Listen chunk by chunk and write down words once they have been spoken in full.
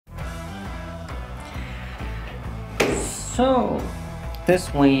So,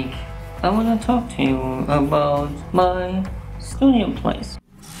 this week I want to talk to you about my studio place.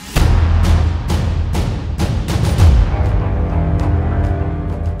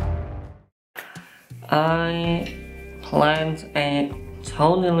 I planned a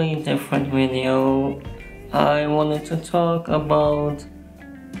totally different video. I wanted to talk about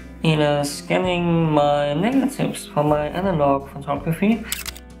scanning my negatives for my analog photography.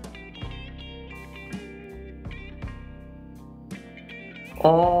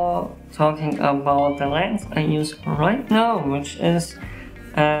 Or talking about the lens I use right now, which is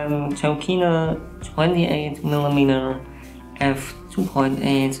Tokina 28mm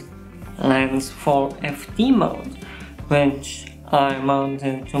f2.8 lens for FD mode, which I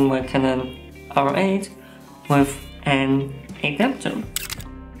mounted to my Canon R8 with an adapter.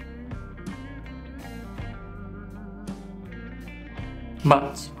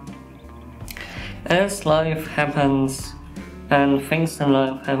 But as life happens and things in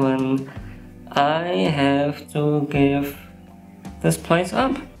life happen, I have to give this place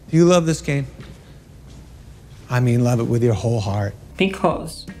up. Do you love this game? I mean, love it with your whole heart.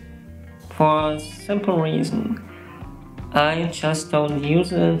 Because, for a simple reason, I just don't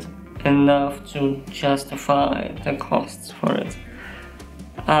use it enough to justify the costs for it.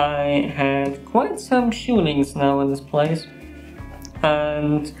 I had quite some shootings now in this place,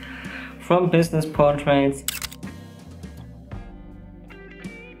 and from business portraits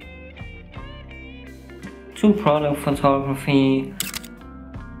to product photography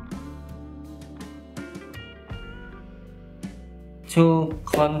to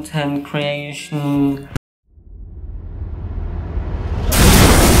content creation.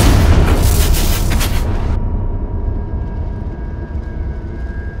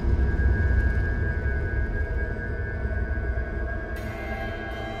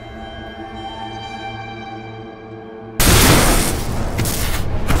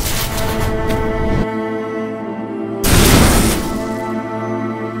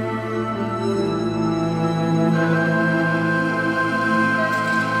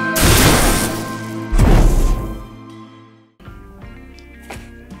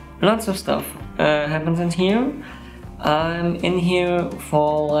 Lots of stuff happens in here. I'm in here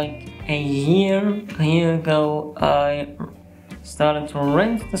for like a year. A year ago I started to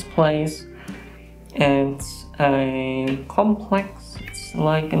rent this place. It's a complex, it's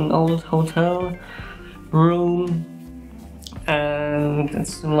like an old hotel room, and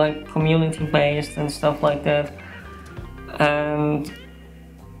it's like community based and stuff like that. And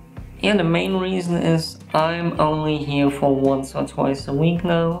yeah, the main reason is I'm only here for once or twice a week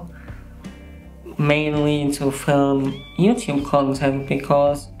now, mainly to film YouTube content,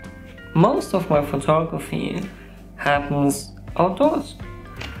 because most of my photography happens outdoors.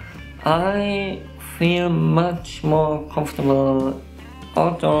 I feel much more comfortable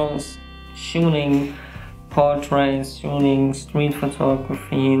outdoors shooting portraits, shooting street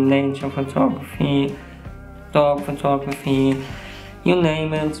photography, nature photography, dog photography, you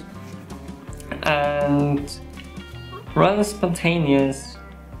name it. And rather spontaneous,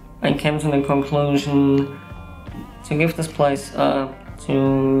 I came to the conclusion to give this place up,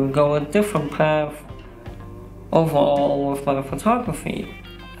 to go a different path overall with my photography.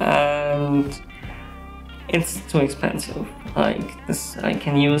 And it's too expensive. Like this, I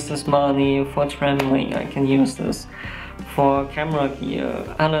can use this money for traveling, I can use this for camera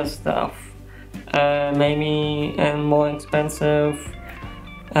gear, other stuff. Maybe a more expensive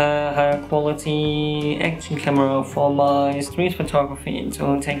higher quality action camera for my street photography,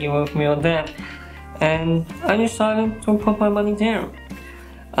 to take you with me on that. And I decided to put my money there.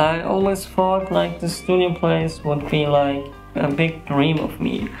 I always thought like the studio place would be like a big dream of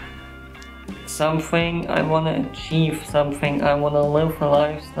me. Something I want to achieve, something I want to live a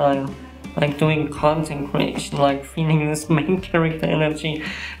lifestyle, like doing content creation, like feeling this main character energy,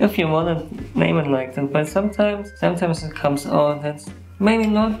 if you want to name it like that. But sometimes it comes out that's maybe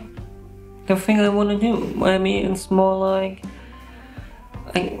not the thing I want to do. Maybe it's more like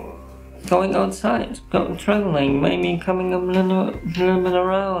going outside, traveling, maybe coming a little bit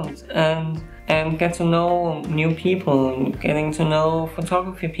around and get to know new people, getting to know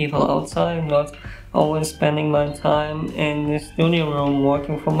photography people outside, not always spending my time in the studio room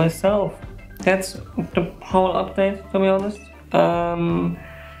working for myself. That's the whole update, to be honest.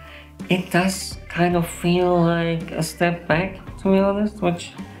 It does kind of feel like a step back, to be honest,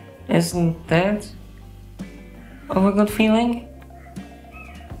 which isn't that of a good feeling.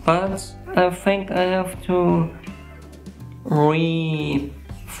 But I think I have to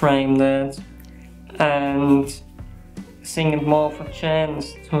reframe that and seeing it more of a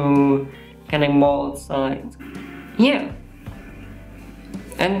chance to getting more outside. Yeah,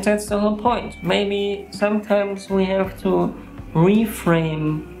 And that's the whole point. Maybe sometimes we have to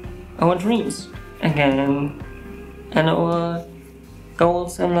reframe our dreams again and our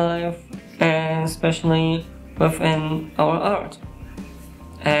goals in life, and especially within our art.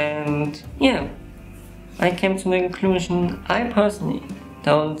 And yeah, I came to the conclusion I personally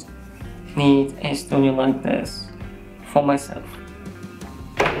don't need a studio like this for myself.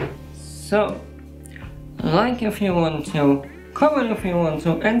 So, like if you want to, comment if you want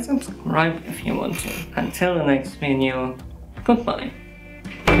to, and subscribe if you want to. Until the next video, goodbye.